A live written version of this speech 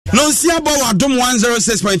No see about Adom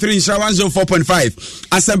 106.3 Insha 104.5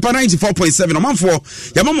 Asempa 94.7 Omanfo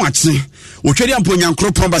yamamo achi otwedi ampo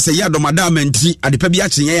nyankro pomba se ya domada menti adepa bi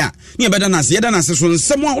achi ya ne beda na se yeda na se so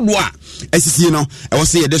nsem ahodo a asisi no e wo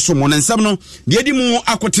se yede so mo nsem no de edi mu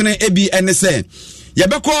akotene ebi ene se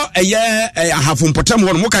yebeko eye ahafo mpotam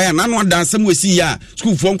ho no muka ya nanu ada nsem wesi ya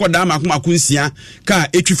school fo nkoda makoma nsia ka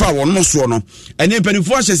etwifa won no so no ene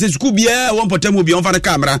panifo ahye se school bia won potam obi on fa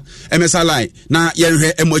camera emesa line na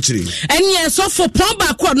yenhwe emochiri enye so for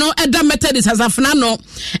pomba ko no eda methodist asafna no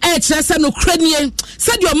e kire se no kranie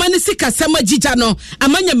se de o mani sika sema jija no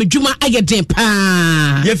amanya medwuma ayeden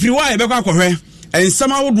pa ye free wa yebeko akohwe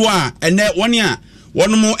ensem awodo a ene won a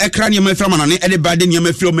won mo ekra ne ma frama ne ede bade ne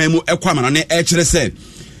ma firo mamu ekwa ma ne e kire se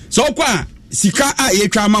so kwa sika a ye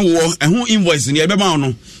twa ma wo eho invoice ne ebe ma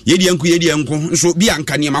no yedi enko nso bi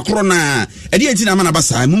anka ne makoro na ede enti na ma na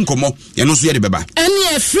basa mu nkomo ye no so ye de beba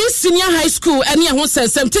ene free senior high school ene ho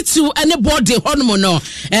sensem titu ene body hono no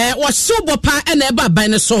wo so bopa ene eba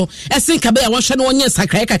ban ne so esinka be ya wo hwe no onye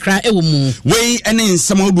sakrai kakra ewo mu we ene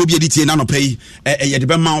nsem hodo bi editi na no pay ye de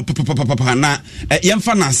be ma papa na ye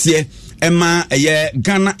mfa na ase Emma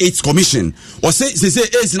Ghana AIDS Commission or say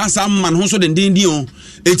AIDS na some man who so den o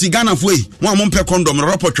eti Ghana foi mo amompe condom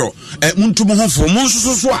rapotwo muntumo ho fo mo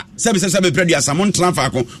so a sebe predia samon transfer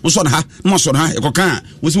ko mo so ha ekoka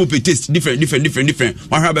wo se mo pe taste different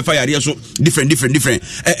wa ha be fire so different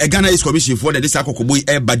Ghana AIDS Commission for the this akokoboy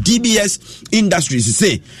ba DBS Industries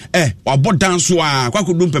say wa bodan so a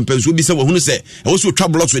kwakodum pempenso bi se wo hunu se wo so twa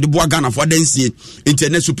blocks we de boa Ghana for dansie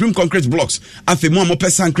internet supreme concrete blocks afi mo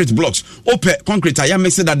amompe concrete blocks ope concrete aya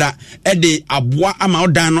mix dada ede aboa ama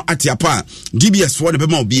odan no atiapa DBS for the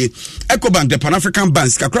pema obie Ecobank the Pan African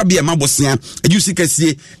Banks kakra bia mabosia ejusi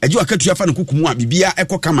kasie eju akatua fa no kukumu a bibia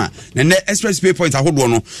ekokama na express pay point ahodo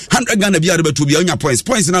no 100 Ghana bia de betu bia onya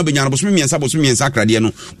points na benya no bosomi miensa akrade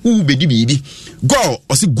no u bedi bibi go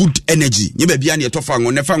osi good energy nye bia na etofa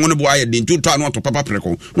ngo ne fa ngo ne bo aye den tutu anu to papa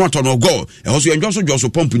preko no to no go ehoso enjoso joso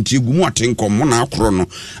pump nti egu mu atenkom mo na akro no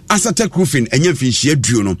Asatec roofing enya mfinhie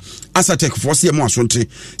aduo no Asatec force ye mo asonte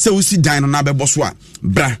se usi dan no na bebo so a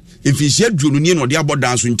bra mfinhie aduo no nie no de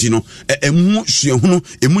abodan so nti no emu hyehuno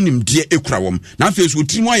emu nimdie ekura wom na afeso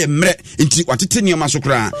otirimu aye mre nti watete niam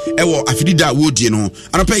asokra ewo afidida wodie no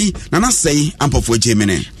anopai na nasei ampofo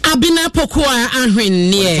agemene abina pokoa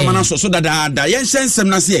ahwennie so mana so dada yen hyensem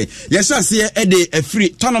na se ye hyase ede afiri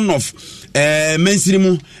turn off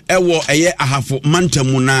mensirimu ewo eye ahafo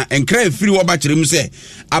mantamu na enkra afiri wo ba kyerem se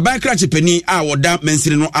abankra chepani a woda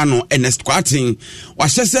mensiri no ano Ernest Kwatin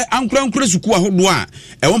wahyese ankura suku ahodo a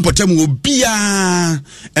ewo mpotam wo bia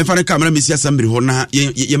emfane camera mesi assembly ho na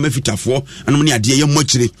ye mafitafo anom ne ade ye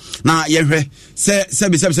mokyire na ye hwe se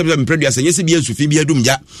mpredia se yesi bia nsufi bia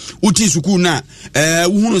dumja uti suku na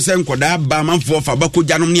wuhunu se nkoda ba manfo fa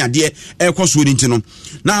bakogya nom ne ade ekoso ri ntino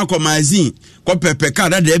na akomazin ko pepe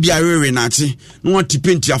kada da bia wewe na achi no wati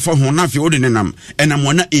penti afo ho na afi ode nenam enam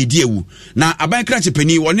wana edi ewu na abankra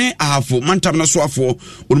chepani wone ahafo mantam na so afo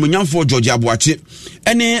onumunyamfo George Abuache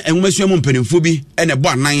ene enwumasuamu mpanimfo bi ene bo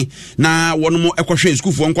anan na wonomo ekohwe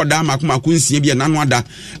schoolfo nkoda makoma nsia bia nanu ada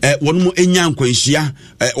wonomo enya nkwanhia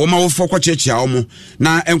woma wofo kwachechia omo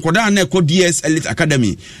na enkoda na eko DS Elite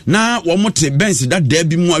Academy na womote bench da da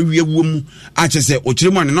bi mu awiawo mu achese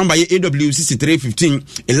okiremu ane number ye AWCC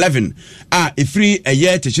 31511 efiri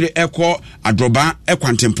eye techire eko adroba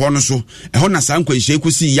ekwantempo no so eho na sa nkwanhia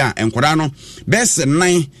ekusi ya enkoda no best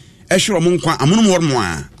 9 ehwero mo nkwa amunum hormo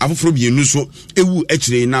a afoforo bienu so ewu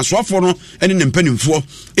ekire na so afo no ene ne mpanimfo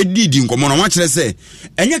edidi nkomo no wakire se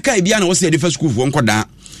enye kai bia na wo se edifa school fo nkoda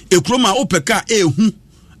ekroma opeka ehu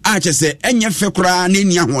a chese enye fekora na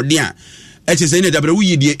eni ahode a echese ne dabra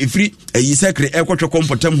wuyi die efiri eyi sekre ekotwe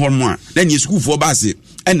kompotem hormo a na ni school fo baase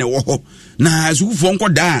ene wo ho na school fo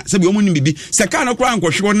nkoda se bi omu bibi seka na kora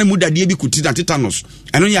nkohwe na mudade bi kuti na tetanus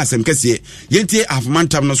eno ya asem kese yentie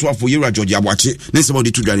afumantam no so afo Yera George Abuache ne se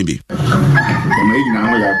body tudwane bi o me gina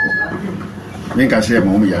ho yako nka se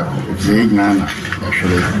mo yako ze gina na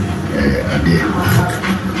ahwere ade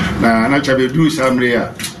na chabe du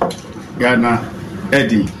samria ya na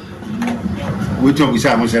edi wetu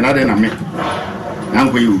obisa mo se na de na me na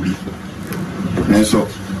nko yubi na so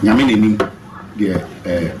nyame nenim de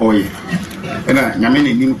oye na nyame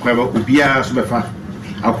nenim kwa ba obia so befa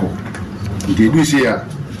akọ nti du se ya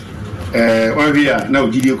wavia na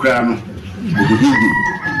ogidi kura no ogidi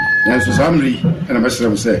na so samri na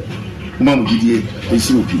basem se uma ogidi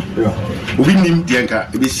esi obi nim de nka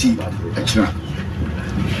ebesi akira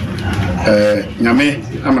nyame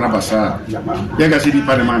amana basa ya ga se di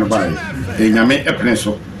parlement ba nyame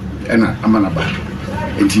eprenso ena amana ba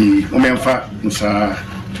nti o memfa musa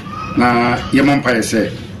na yemon paye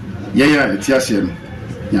se yɛyɛ ɛti aseɛ no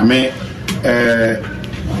nyame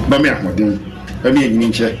bame ahoɔden bame anyini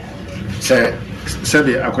nkyɛ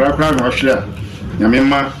sɛde akorakora na ɔhwere a nyame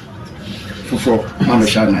ma foforɔ ma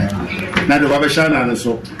bɛhyɛ anan na de wabɛhyɛ anan no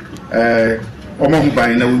so ɔma ho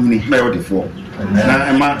ban na wɔwuni na yɛ ɔdefoɔ na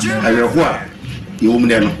ɛma awerɛho a yɛwɔ mu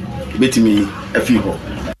dɛ no bɛtumi afii hɔ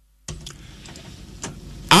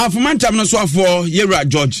afomantam no so afoɔ yɛwura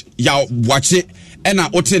George yaw boakye ɛna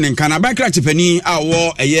wote ne nka na bankra chepani a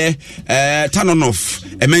wɔ ɛyɛ Tanonof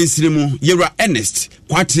ɛmansire mu yɛwura Ernest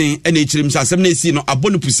kwaten ɛna ekyirem sɛ asɛm na esi no abɔ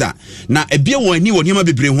no pusa na ebie wɔn ani wɔ nneɛma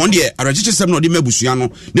bebree wɔn deɛ arɔkyekye sɛm na ɔde mabusua no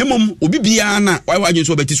na mmom obi biara na wayɛ adwene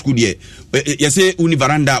so ɔbɛte school deɛ yɛsɛ uni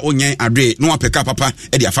veranda onyɛ adwe na wapɛka papa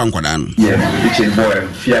ɛde afa nkwadaa no kitchen boy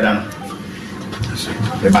fiadan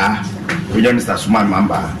eba we just Mr. Suman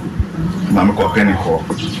Mamba mama ko kene ko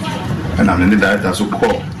ana me director so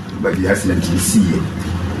ko but the accident you see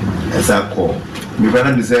esa ko me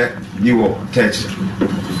bana me say bi wo church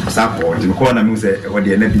esa ko the ko na me say what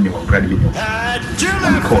the na bi ni ko grad bi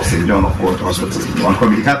and course in John of course hospital one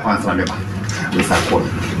community cancer na me ba esa ko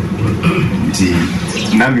the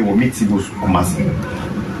na me wo meeting go commerce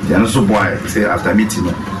the also boy say after meeting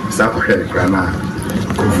esa ko share grana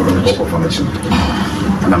for the book of election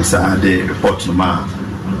and I'm say the report to ma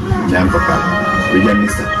nyam papa we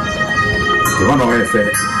minister the one who say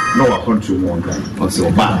no wa control mo ngan on se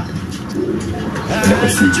oba na ko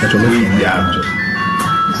si to we dia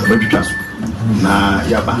to be twaso na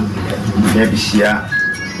yaba ya bishia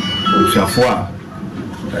ofiafo a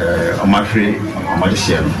amahwe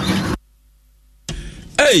amadehia no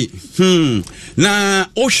na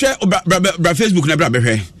o share bra Facebook na bra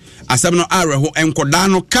behwe asem no areho enkoda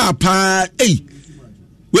no ka pa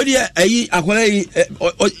wedi ayi akwala yi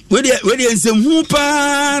wedi ensem hu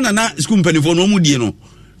pa na school mpanifo no mu die no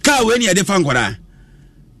ka we ni ade fa nkwara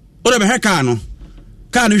o be heka no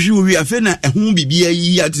ka no hwi wi afi na ehu bibia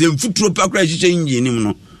yi atem futuro pa kra hihye nyi nim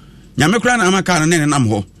no nyame kra na amaka no ne nam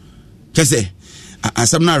ho kese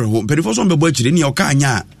asem na reho mpanifo so mbebo akire ni o ka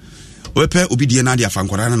anya o pe obi die na ade afa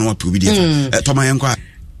nkwara na wa pe obi die toma yenkwa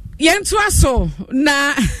yentu aso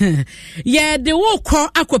na ye de wo kɔ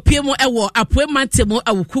akopie mu ewo apoe mantemu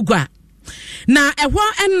awukugwa na ɛhɔ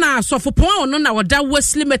ɛna sɔfopɔn ono na wɔda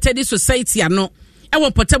Wesley Methodist Society ano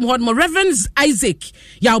ɛwɔ potem hɔ mo Reverend Isaac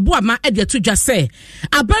yawbo ama ɛde to dwa sɛ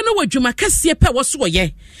aban no wadwuma kɛseɛ pɛ wɔ so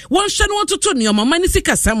wɔyɛ wɔn hyɛ no wɔtoto ne ɔmama ne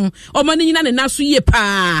sikasɛm ɔma ne nyina ne naso yie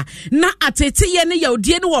paa na atete yɛ ne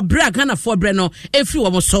yawdie ne wɔ bra Ghana fo brɛ no ɛfiri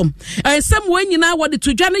wɔn so ɛsɛm wɔn nyina wɔde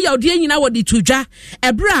to dwa ne yawdie nyina wɔde to dwa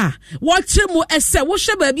ɛbra wɔkyerɛ mu ɛsɛ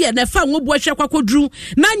wɔhyɛ baabi a na fa ngo bo ahwɛ kwakodru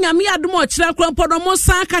na nyame adom ɔkyerɛ krompɔ no mo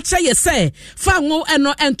san ka kyerɛ yɛ sɛ fa ngo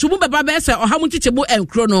ɛno ɛntomu bɛba bɛ sɛ ɔha mo kyekyɛbu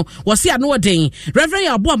ɛnkro no wɔse ano wɔden Reverend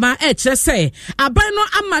Yaboma kyerɛ sɛ aban no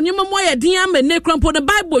ama nyoma mo yɛ din ama ne krompo no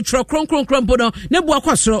Bible kyerɛ krompo no ne bo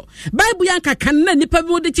akɔsoro Bible yanka kan na nipa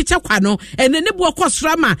bi de kyekyɛ kwa no ene ne bo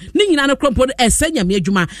akɔsoro ama ne nyina no krompo no ɛsɛ nyame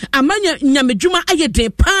adwuma ama nyame adwuma ayɛ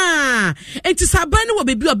den paa enti sɛ aban no wɔ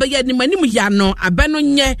bebi ɔbɛyɛ ne manim ya no aban no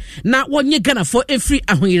nyɛ na wɔnyɛ Ghanafo efiri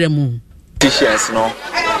ahoyere mu Christians no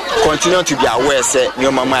continue to be aware say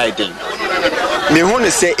nyoma ma ayɛ den me hu ne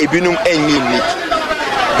sɛ ebinom enni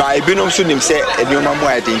by binom so nim say enyoma mo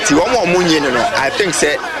identity omo munye no I think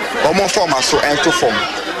say omo form so ento form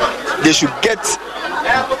they should get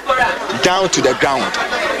down to the ground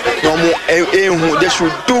no they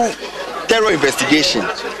should do thorough investigation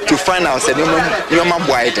to find out say enyoma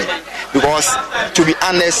mo identity because to be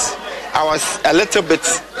honest I was a little bit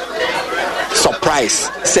surprised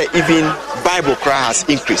say even Bible has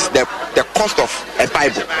increased the cost of a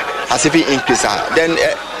Bible has even increased then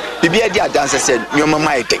Bibia dia dance said nyoma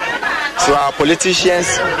maite so our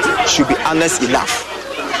politicians should be honest enough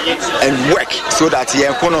and work so that the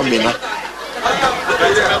economy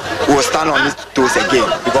will stand on its toes again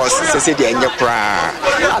because say the enye kra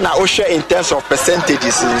and I share in terms of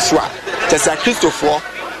percentages in so there's a Christopher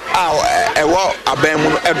ewo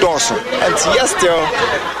abemu edoso and yes still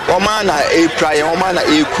woman na e prayer woman na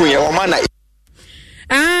e kun woman na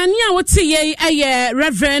Anya wote ye aye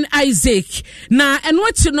Reverend Isaac na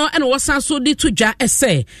enwati no ene wosan so di todwa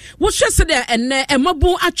ese wo hwese de enne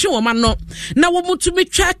emabu atwe woma no na wo mutumi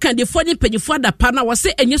twa kandefo ni panyifo adapa na wo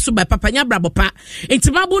se enye so ba papanya brabopa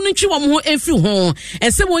entimabu no ntwi wom ho efi ho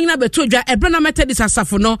ese wo nyina betodwa Ebra Methodist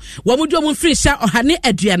asafo no wo mudi wo mfiri sha ohane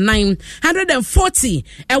aduanan 140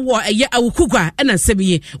 ewo eye awukugwa ena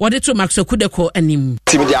nsemiye wo de to Max Okudeko anim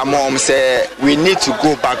Tim dia mom say we need to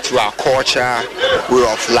go back to our culture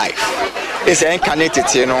of life. It's incarnated,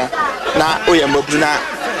 you know. Na oyemobuna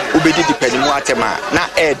ubedi dipenimu atema na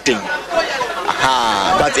adding.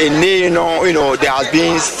 But in you know there has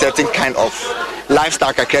been certain kind of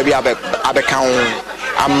lifestyle kakra bi abeka ho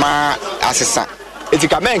ama asesa. It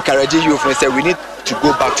can encourage you to say we need to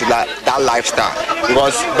go back to that lifestyle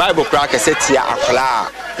because Bible crack said here akola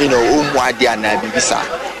umwadi na bibisa.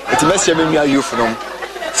 It must be me you from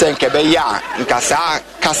say nkebe ya nkasa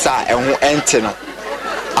kasa eho ente no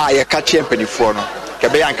ye ka champion no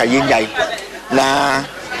kebe ya nka yenyai na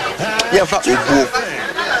ye fa obuo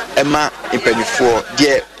ema impenifo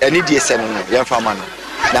de eni de se no ye fa ma no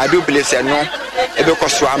na I do believe say no e be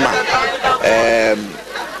koso ama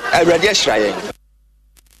every Israel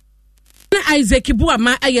Isaac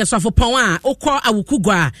Buama ayesofo pon a ukọ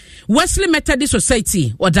awukugwa Wesley Methodist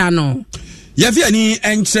Society odano Yafi ani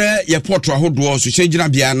enche ye porto ahodo so hyegyina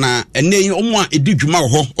bia na ene omo a edi dwuma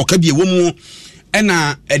ho okabie womu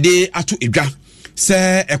ena ede ato edwa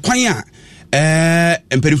se ekwan a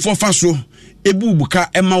emperifo fa so ebubuka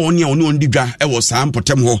ema woni a woni ondi dwa ewo saa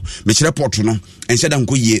mpotem ho mekire porto no enche da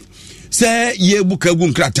nkoyie se ye buka gu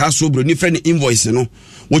nkrata so bro ni frɛ ne invoice no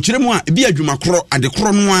wo kire mu a bi adwuma koro ade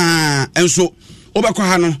koro no a enso obekwa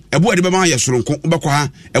ha no ebo ade bema yesoronko obekwa ha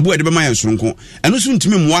ebo ade bema yesoronko eno so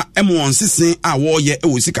ntimi moa emo wonsesen a wo ye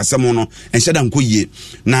ewo sikasem no enhye da nkoyie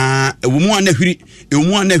na ewo mu anahwiri ewo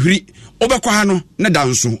mu anahwiri obekwa ha no ne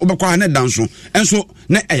danso obekwa ha ne danso enso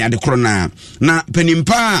ne eyade koro na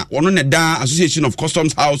penimpa wono ne da Association of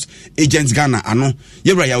Customs House Agents Ghana ano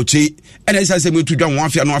yewra ya uche ena isa se metu dwa won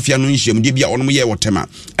afia no nhyem de bia wono ye wotema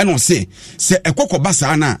ena se ekokoba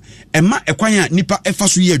saa na ema ekwan a nipa efa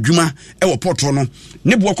so ye adwuma ewo porto no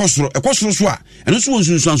ne bo ekosoro so a eno so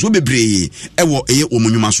wonsunsuanso bebre ewo eye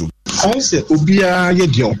omunwuma so I say obia ye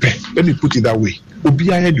de ope. Let me put it that way.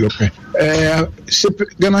 Obia ye de ope.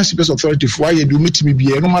 Ghana Shippers Authority for ye do meet me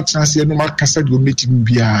bia no matter say no matter kasa do meet me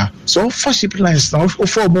bia. So for shipping lines now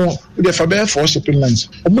for more the faber for shipping lines.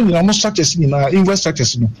 Omo ni na structures ni na invoice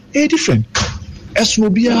structures no. Different. As no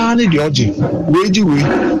bia ne de oje.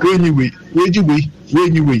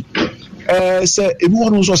 Way. Say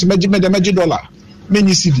everyone who was meji dollar.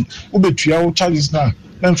 Many city. Obetua charges na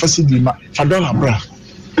facility ma for dollar bra.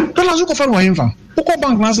 Dollars you confirm wa infan. Oko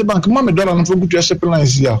bank na say bank ma me dollar no for good shipping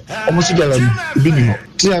lines here. Almost dollar bi ni ho.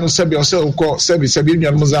 Ti an say be o say oko service be ni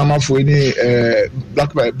an zama for any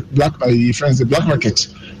black friends black market.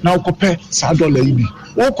 Now compare sa dollar yi bi.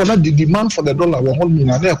 Oko na the demand for the dollar we hold me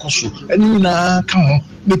na dey koso. Eni na kan ho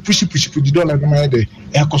me push the dollar na ma dey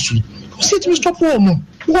e koso. See it stop mo.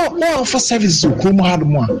 What for services ko mo hard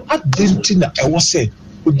mo. Adentina e wo say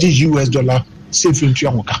o US dollar save into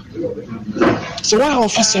Amoka. So why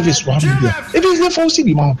offer service for having there? It is the false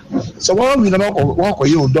demand. So why we never walk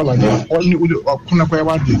 $1 or kuna kwa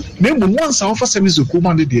wadi. Name once offer service to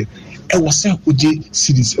command there. I was saying OJ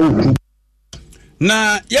cities.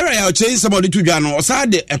 Na yara ya oche somebody to Jano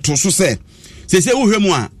osade etoso se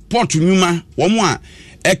uhwemu a port nyuma wo mo a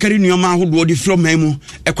ekari nyoma ahodo di from mamu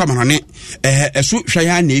ekwamanone eso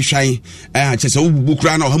hwaya na ehwan chese ububu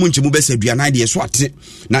kura na ohamu nchemu besa aduana de eso ate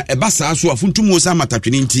na ebasa so afuntumu osa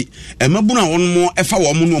matatwene nti emabu na won mo efa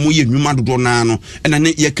wo mo no mo ye nyuma dodo na no na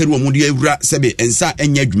ne yekari wo mo de awura sebe ensa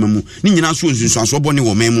enya adwuma mu ni nyina so nsunsuanso bone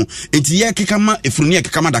wo mamu enti ye kekama efuruni ye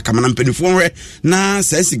kekama da kama na mpanifo hwe na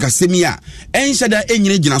sesi gasemi a enhyada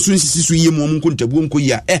enyine gina so nsisi so ye mo nkontabu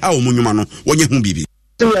nkoyi a eha wo mo nyuma no wonye hu bibi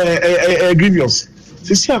grievous.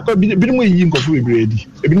 See, I could be more yin of ready.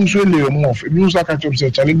 If you show lay off, if you sack at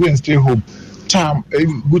yourself, Charlie, go and stay home. Time,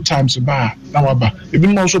 good times to buy. Now, if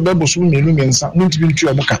you also be swimming and something to be to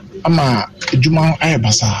a book. Ama, Juma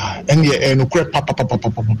Ayabasa, and ye no crap,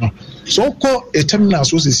 papa. So call a terminal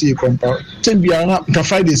associate compare. 10 Biana,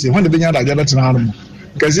 Fridays, when the Benyard are gathered in Harlem.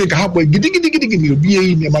 Because they have a giddy,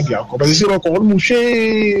 be in the Madia, but they say, almost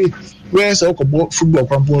where's our football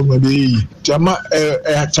campaign maybe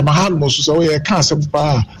Tamahan most so a cancer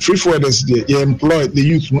free forwarders they employ the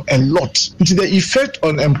youth a lot. It's the effect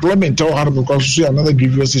on employment or because another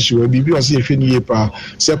grievous issue will be because if any year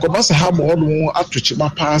so Komasa have all up to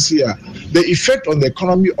Chima pass here. The effect on the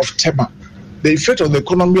economy of Tema, the effect on the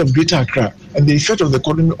economy of Greater Accra, and the effect of the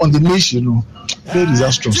economy on the nation, very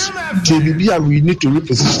disastrous. TBB, we need to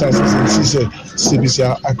reposition ourselves and see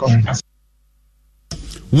CBC economy.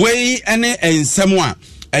 Way ene ensemwa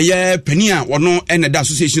eye penia wono ene the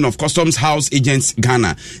Association of Customs House Agents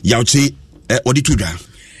Ghana yauchi oditudwa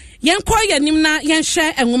yenkwa yanim na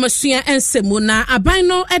yenhye enwomasua ensemu na aban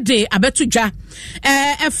no ede abetudwa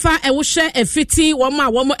efa ewuhye efiti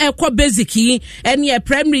woma ekọ basic yi ene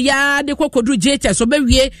primary ya de kokodru JHS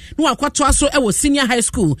obewie no akwato aso ewo senior high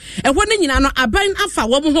school ehwo ne nyina no aban afa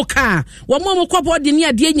wom ho ka wom kwabo de ne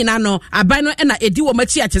ade nyina no aban no na edi wom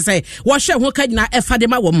achi achese wo hwe ho ka nyina efa de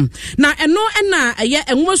ma wom na eno na eye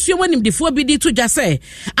enwosuo monimdifo bi di to jase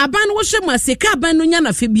aban wo hwe masika aban no nya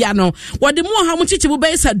na febia no wode mo ha mo chichibu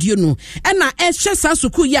be saduo no na ehye sa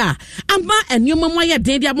suku ya ama enyoma mo ye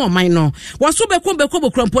den dia mo man no wo so beko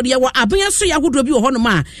bokrompo de wo aban so ya hodo bi wo hono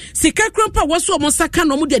ma sika krompa wo so mo saka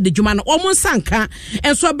no mo de adwuma no o mo sanka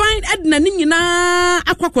enso aban edna ni nyina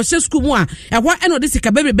akwakose suku mu a ehwo eno de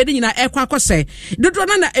sika bebe de nyina ekwa akose dodo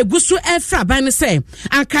na egusu efra aban ne se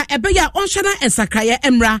anka ebe ya onhwe na ensakraye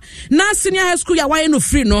emra na senior high school ya waye no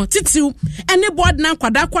free no titiu ene board na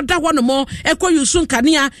kwada hono mo ekọ yusu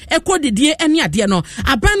nkania ekọ didie ene ade no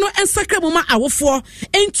aban no ensakra mu ma awofo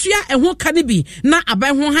entua eho kane bi na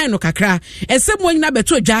aban ho han no kakra esemo nyina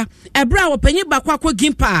beto dwa ebra wo panyi bakwa akọ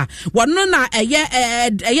gimpa wono na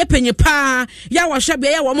eye panyi pa ya wo hwe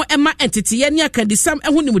be ya wo mo ema entity ye ne akadisam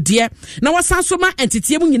eho nimde na wasanso ma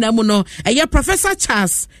entity mu nyina mu no eye Professor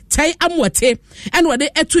Charles Tai Amote ene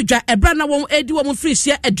wode eto dwa ebra na wo edi wo mo free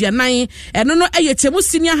share aduanan eno no eye Temu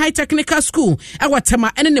Senior High Technical School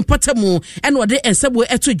ewatema ene ne potamu ene wode ensebo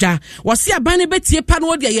eto dwa wose aban ne betie pa no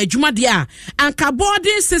wode ye adwuma de a anka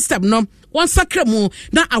boarding system no won sakra mu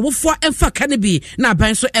na awofo emfa kanebi na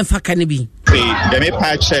aban so emfa kanebi the me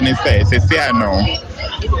patch and say no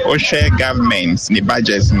or share governments the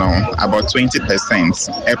budgets no about 20%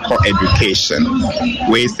 eco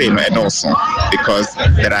education we say no also because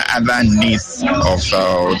there are other needs of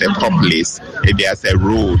the populace if there's a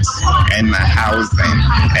roads and housing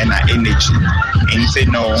and energy and say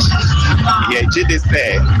no yeah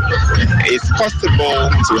say it's possible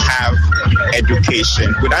to have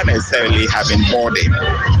education without necessarily having boarding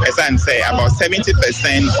as I say about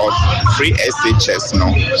 70% of free SHS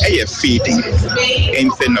no feeding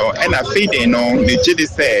and say no and a feeding no the GD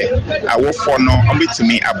say I work for no to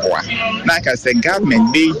me aboa like I say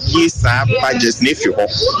government they use budgets if you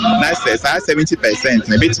now says 70%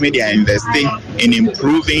 maybe to me they are investing in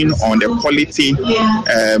improving on the quality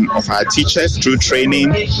of our teachers through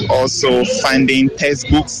training, also funding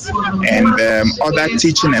textbooks and other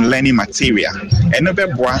teaching and learning material and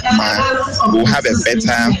will have a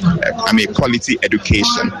better quality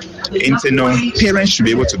education. Parents should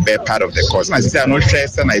be able to bear part of the cost. As I say, no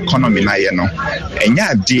stress and economy now, and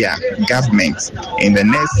yeah, dear government in the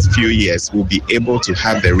next few years will be able to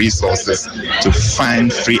have the resources to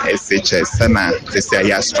fund free SHS and the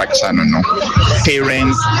CIR structure. No,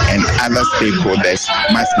 parents and other stakeholders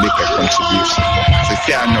must make a contribution. So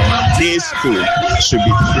say no, this school should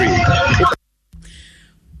be free.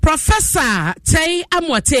 Professor Tai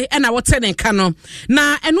Amote ena wote ne kano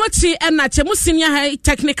na enwachi ena Temu Senior High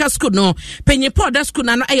Technical School no penyipo da school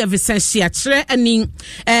na no eye Vicentia kire ani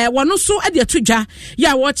wono so ade atudwa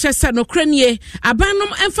ya wo chese no kranie abanom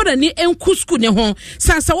emfada ni enku school ne ho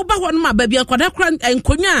sansa wo ba ho no ma ba bia kwada kra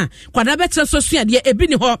enkonya kwada betre so suade ebi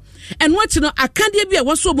ni ho enwachi no akade bia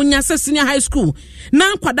wo so munya Senior High School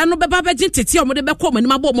na kwada no beba beje tete o mo de bekọ mo ni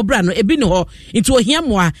mabo mo bra no ebi ni ho nti ohia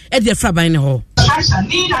moa ede fraban ne ho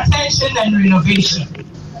need attention and renovation.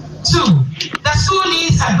 2. The school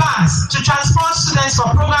needs advance to transport students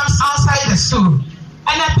for programs outside the school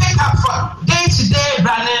and a pickup for day-to-day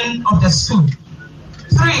running of the school.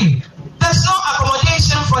 3. There's no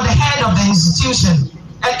accommodation for the head of the institution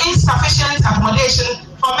and insufficient accommodation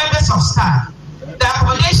for members of staff. The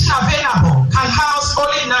accommodation available can house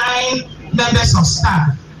only 9 members of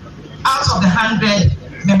staff out of the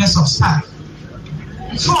 100 members of staff.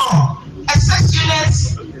 4. A 6-unit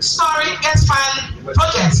story expand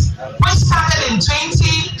project, which started in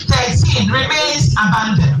 2013, remains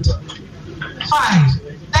abandoned. 5.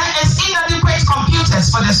 There is inadequate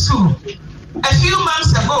computers for the school. A few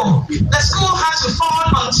months ago, the school had to fall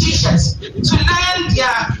on teachers to lend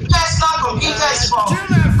their personal computers for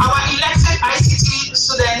our elected ICT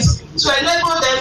students to enable them